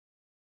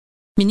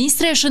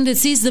Ministre e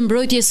Shëndetësisë dhe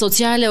Mbrojtjes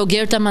Sociale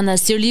Ogerta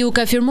Manastirliu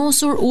ka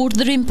firmosur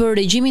urdhrin për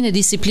regjimin e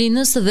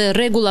disiplinës dhe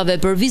rregullave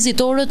për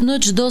vizitorët në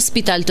çdo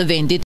spital të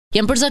vendit.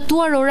 Janë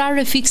përcaktuar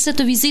orare fikse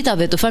të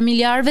vizitave të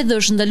familjarëve dhe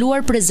është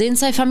ndaluar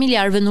prezenca e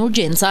familjarëve në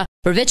urgjenca,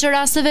 përveç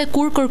rasteve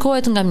kur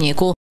kërkohet nga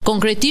mjeku.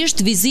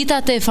 Konkretisht,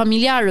 vizitat e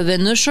familjarëve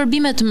në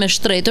shërbimet me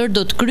shtretër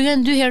do të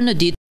kryhen 2 herë në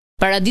ditë,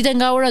 paradite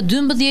nga ora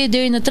 12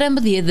 deri në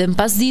 13 dhe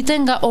mbasdite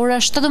nga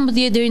ora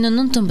 17 deri në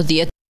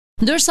 19.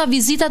 Ndërsa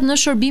vizitat në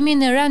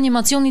shërbimin e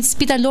reanimacionit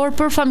spitalor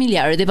për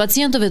familjarët e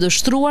pacientëve të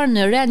shtruar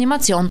në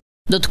reanimacion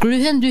do të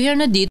kryhen 2 herë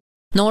në ditë,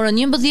 në orën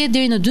 11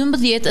 deri në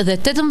 12 dhe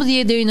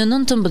 18 deri në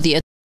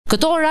 19.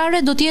 Këto orare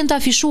do të jenë të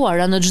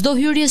afishuara në çdo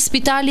hyrje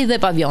spitali dhe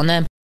pavione.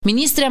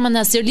 Ministre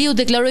Manastirliu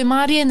deklaroi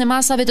marrjen e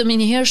masave të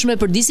menjëhershme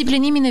për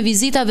disiplinimin e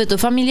vizitave të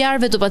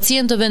familjarëve të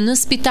pacientëve në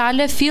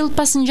spitale fill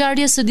pas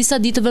ngjarjes së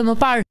disa ditëve më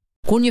parë,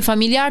 kur një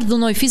familjar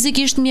dhunoi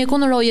fizikisht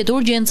mjekun në rojet e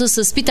urgjencës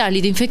së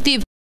spitalit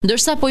infektiv,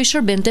 ndërsa po i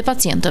shërbente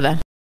pacientëve.